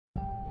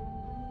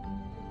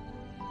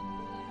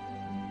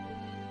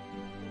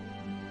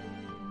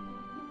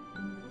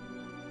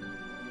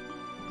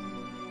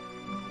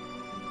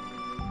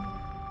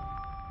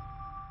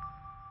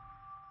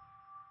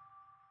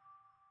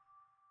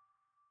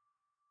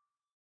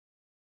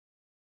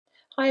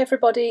Hi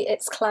everybody,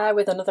 it's Claire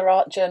with another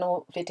art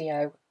journal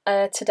video.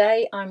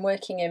 Today I'm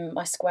working in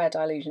my Square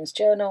Dylusions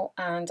journal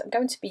and I'm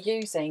going to be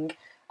using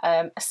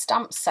a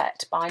stamp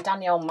set by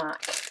Danielle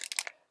Mack,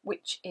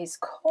 which is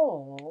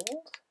called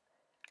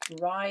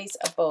Rise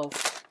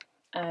Above.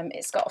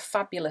 It's got a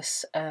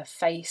fabulous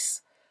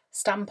face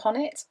stamp on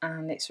it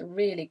and it's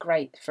really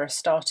great for a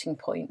starting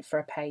point for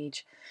a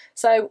page.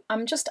 So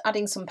I'm just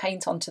adding some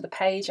paint onto the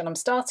page and I'm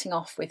starting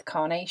off with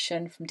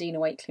Carnation from Dina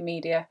Wakley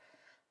Media.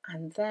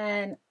 And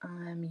then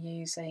I'm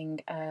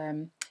using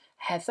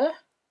heather,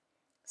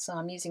 so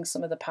I'm using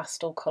some of the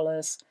pastel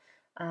colours,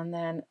 and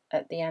then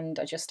at the end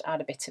I just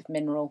add a bit of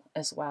mineral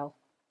as well.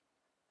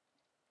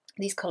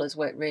 These colours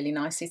work really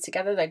nicely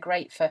together. They're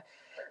great for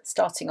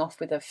starting off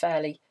with a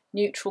fairly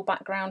neutral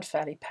background,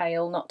 fairly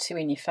pale, not too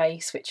in your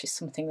face, which is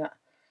something that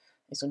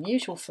is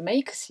unusual for me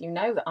because you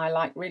know that I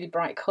like really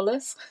bright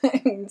colours.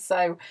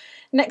 So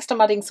next I'm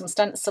adding some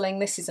stenciling.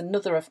 This is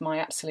another of my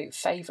absolute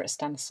favourite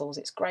stencils.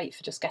 It's great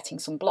for just getting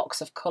some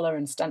blocks of colour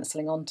and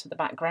stenciling onto the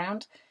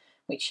background,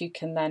 which you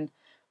can then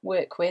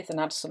work with and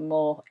add some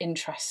more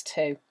interest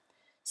to.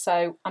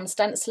 So I'm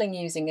stenciling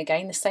using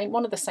again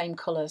one of the same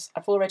colours.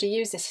 I've already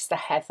used this is the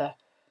heather,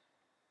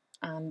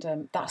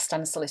 and that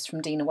stencil is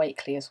from Dina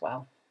Wakley as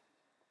well.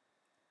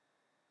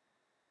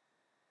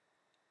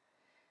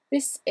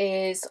 This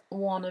is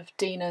one of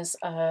Dina's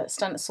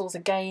stencils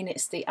again.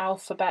 It's the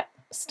alphabet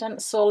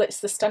stencil. It's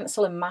the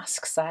stencil and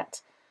mask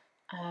set,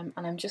 and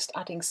I'm just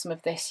adding some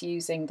of this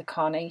using the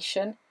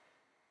Carnation,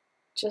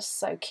 just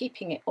so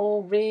keeping it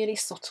all really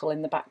subtle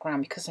in the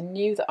background because I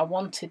knew that I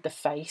wanted the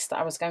face that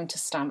I was going to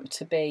stamp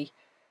to be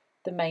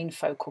the main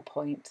focal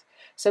point.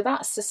 So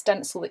that's the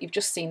stencil that you've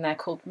just seen there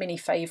called Mini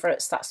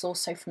Favourites. That's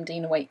also from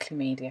Dina Wakley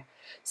Media.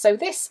 So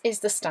this is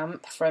the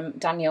stamp from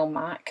Danielle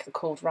Mack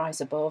called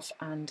Rise Above,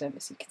 and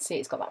as you can see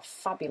it's got that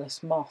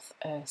fabulous moth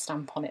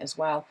stamp on it as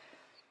well,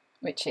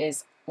 which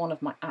is one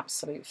of my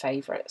absolute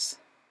favourites.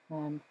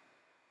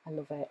 I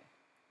love it.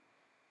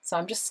 So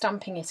I'm just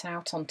stamping it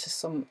out onto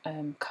some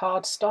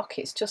cardstock.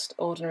 It's just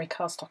ordinary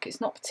cardstock,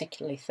 it's not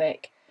particularly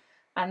thick.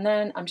 And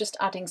then I'm just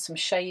adding some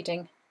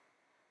shading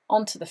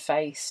onto the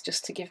face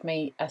just to give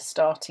me a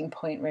starting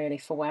point really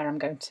for where I'm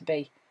going to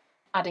be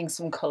adding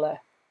some colour.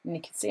 And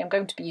you can see I'm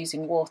going to be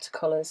using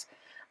watercolours.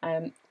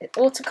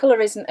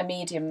 Watercolour isn't a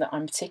medium that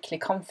I'm particularly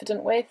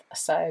confident with,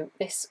 so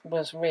this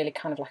was really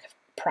kind of like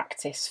a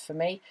practice for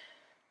me,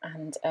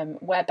 and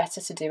where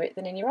better to do it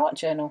than in your art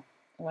journal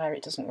where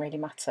it doesn't really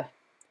matter.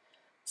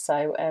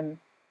 So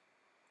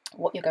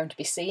what you're going to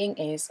be seeing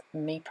is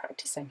me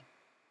practicing.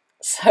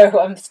 So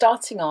I'm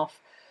starting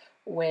off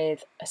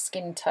with a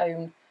skin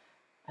tone,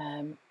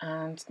 and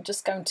I'm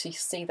just going to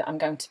see that I'm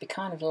going to be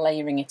kind of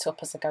layering it up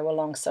as I go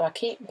along. So I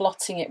keep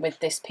blotting it with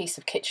this piece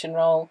of kitchen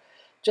roll,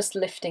 just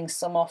lifting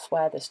some off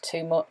where there's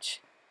too much,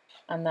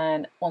 and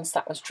then once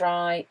that was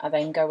dry I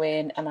then go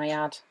in and I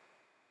add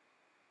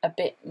a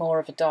bit more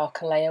of a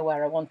darker layer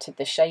where I wanted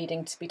the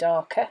shading to be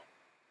darker,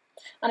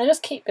 and I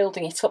just keep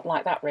building it up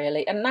like that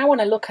really. And now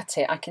when I look at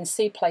it I can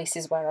see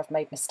places where I've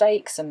made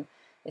mistakes and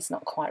it's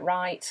not quite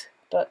right.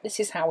 But this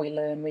is how we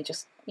learn. We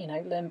just, you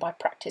know, learn by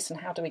practice. And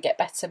how do we get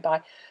better?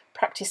 By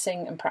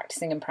practicing and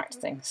practicing and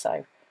practicing.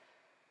 So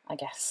I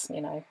guess,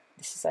 you know,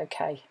 this is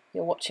okay.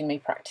 You're watching me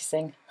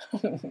practicing.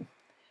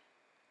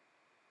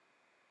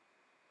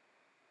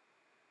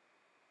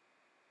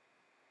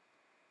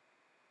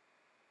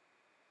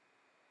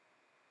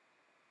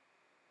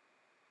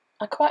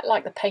 I quite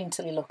like the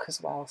painterly look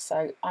as well,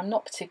 so I'm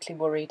not particularly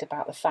worried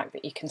about the fact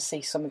that you can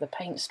see some of the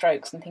paint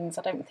strokes and things.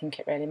 I don't think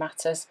it really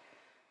matters.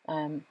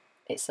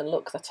 It's a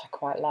look that I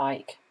quite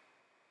like.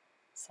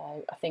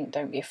 So I think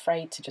don't be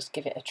afraid to just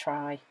give it a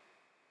try.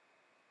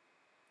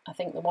 I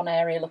think the one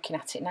area looking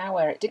at it now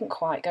where it didn't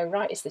quite go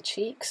right is the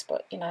cheeks,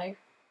 but you know,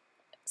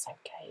 it's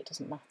okay, it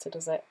doesn't matter,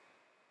 does it?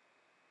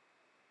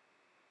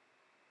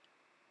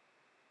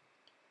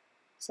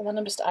 So then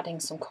I'm just adding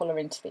some colour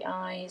into the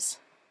eyes.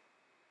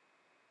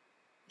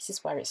 This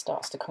is where it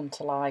starts to come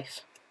to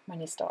life,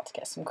 when you start to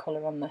get some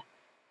colour on the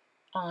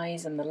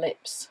eyes and the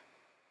lips.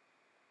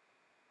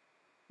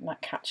 And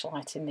that catch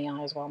light in the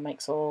eye as well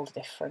makes all the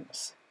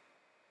difference.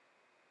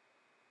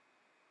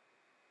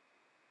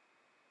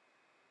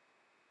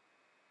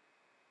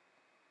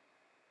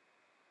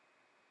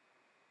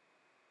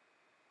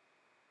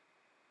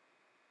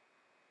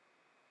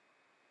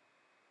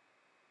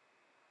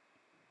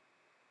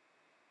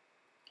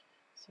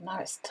 So now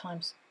it's time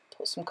to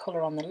put some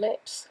colour on the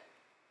lips.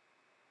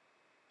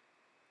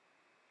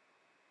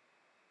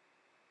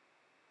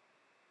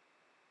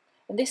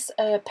 And this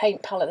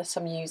paint palette that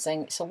I'm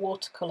using, it's a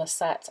watercolour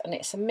set and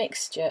it's a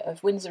mixture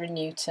of Winsor &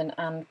 Newton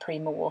and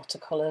Prima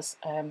watercolours.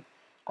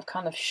 I've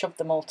kind of shoved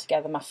them all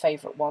together, my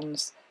favourite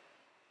ones,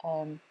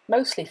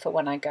 mostly for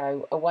when I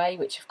go away,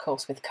 which of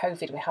course with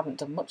COVID we haven't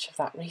done much of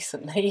that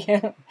recently.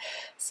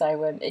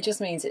 So it just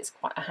means it's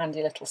quite a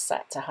handy little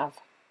set to have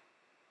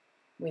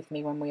with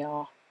me when we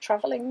are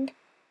travelling.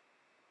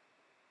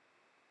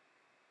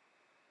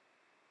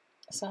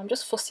 So I'm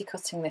just fussy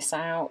cutting this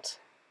out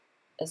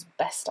as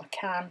best I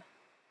can.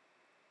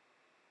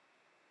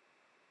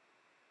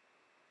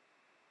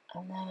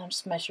 And then I'm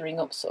just measuring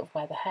up sort of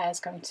where the hair's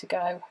going to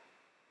go.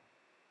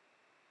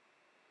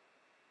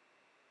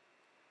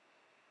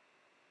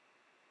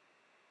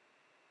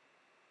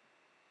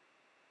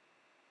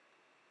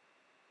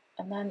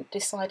 And then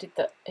decided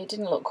that it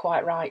didn't look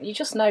quite right. You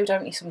just know,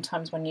 don't you,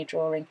 sometimes when you're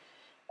drawing,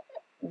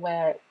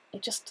 where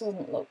it just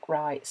doesn't look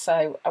right.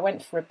 So I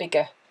went for a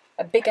bigger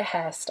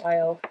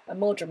hairstyle, a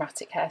more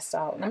dramatic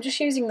hairstyle. And I'm just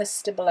using the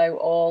Stabilo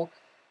All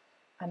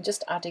and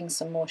just adding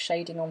some more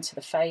shading onto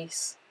the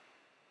face.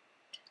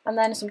 And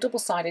then some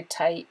double-sided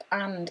tape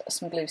and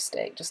some glue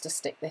stick just to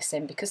stick this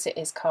in. Because it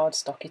is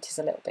cardstock, it is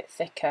a little bit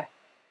thicker.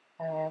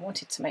 I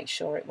wanted to make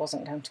sure it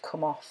wasn't going to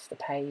come off the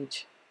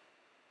page.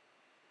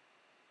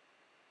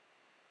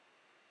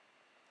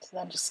 So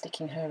then just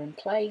sticking her in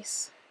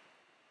place,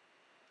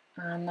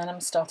 and then I'm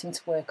starting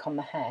to work on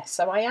the hair.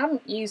 So I am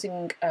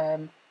using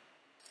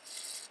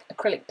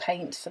acrylic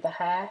paint for the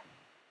hair,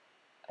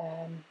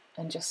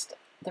 and just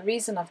the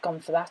reason I've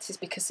gone for that is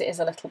because it is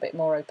a little bit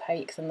more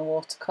opaque than the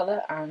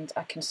watercolour, and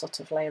I can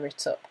sort of layer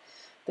it up.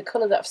 The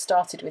colour that I've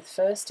started with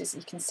first is,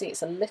 you can see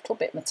it's a little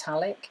bit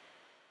metallic,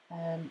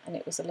 and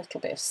it was a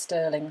little bit of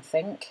sterling, I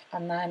think,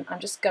 and then I'm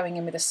just going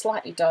in with a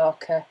slightly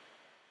darker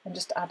and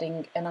just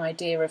adding an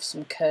idea of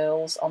some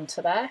curls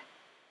onto there.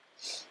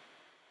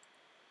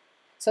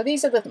 So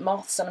these are the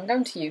moths, and I'm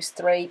going to use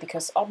 3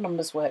 because odd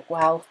numbers work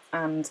well,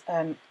 and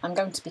I'm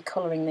going to be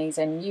colouring these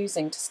in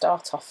using, to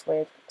start off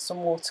with,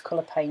 some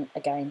watercolour paint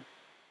again.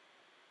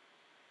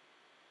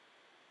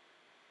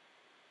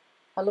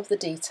 I love the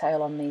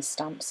detail on these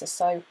stamps, they're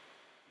so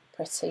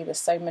pretty, there's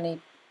so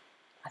many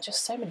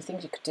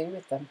things you could do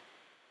with them.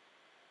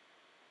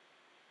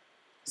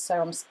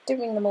 So I'm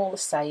doing them all the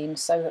same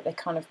so that they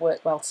kind of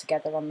work well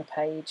together on the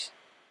page.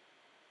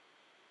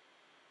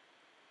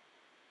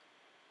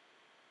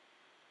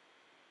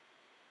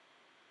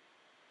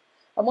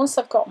 And once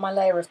I've got my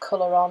layer of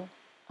colour on,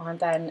 I'm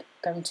then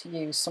going to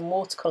use some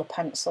watercolour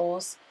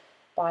pencils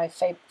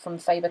from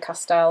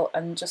Faber-Castell,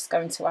 and just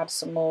going to add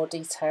some more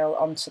detail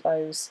onto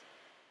those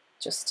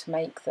just to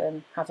make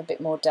them have a bit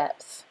more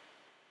depth.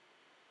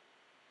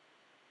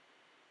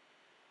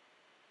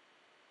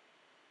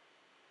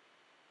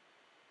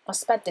 I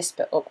sped this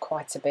bit up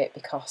quite a bit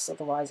because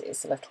otherwise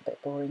it's a little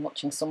bit boring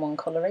watching someone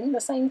colouring the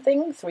same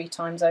thing 3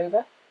 times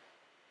over.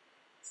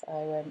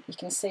 So you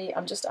can see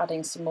I'm just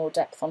adding some more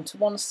depth onto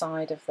one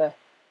side of the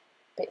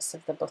bits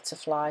of the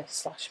butterfly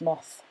 /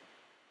 moth.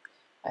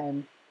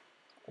 Not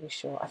really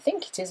sure. I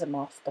think it is a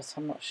moth, but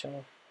I'm not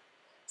sure.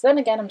 So then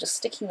again, I'm just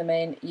sticking them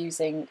in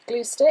using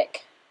glue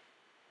stick,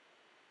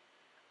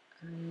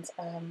 and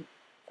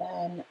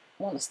then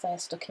once they're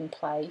stuck in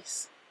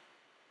place,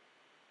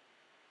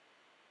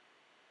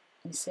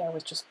 you see I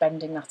was just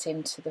bending that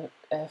into the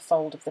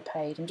fold of the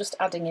page. I'm just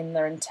adding in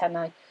their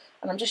antennae,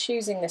 and I'm just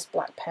using this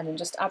black pen and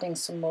just adding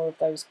some more of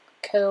those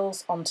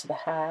curls onto the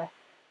hair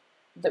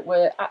that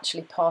were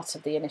actually part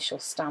of the initial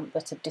stamp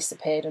that had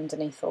disappeared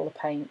underneath all the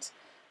paint,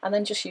 and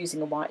then just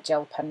using a white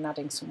gel pen and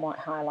adding some white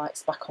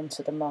highlights back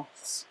onto the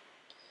moths.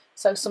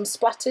 So some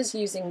splatters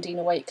using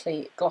Dina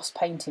Wakley gloss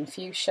paint in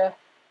Fuchsia,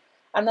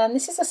 and then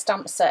this is a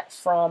stamp set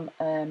from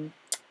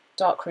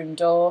Darkroom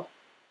Door,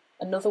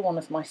 another one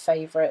of my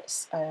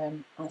favourites.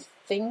 I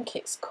think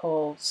it's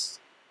called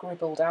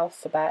Scribbled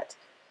Alphabet,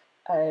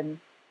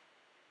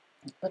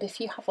 but if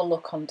you have a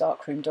look on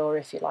Darkroom Door,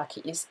 if you like,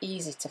 it is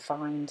easy to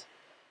find.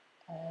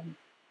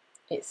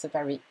 It's a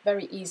very,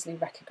 very easily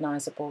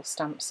recognisable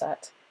stamp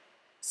set.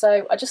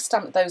 So I just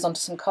stamped those onto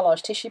some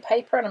collage tissue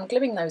paper, and I'm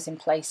gluing those in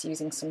place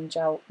using some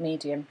gel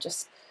medium,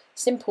 just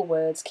simple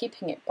words,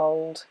 keeping it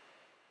bold,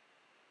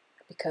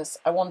 because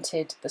I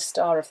wanted the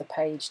star of the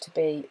page to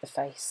be the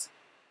face.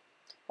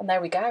 And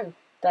there we go,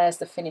 there's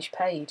the finished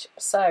page.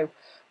 So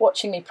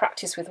watching me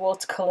practice with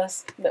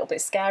watercolours, a little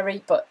bit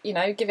scary, but you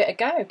know, give it a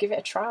go, give it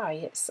a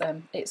try.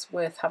 It's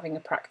worth having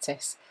a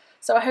practice.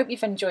 So I hope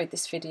you've enjoyed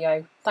this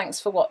video. Thanks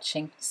for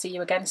watching. See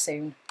you again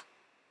soon.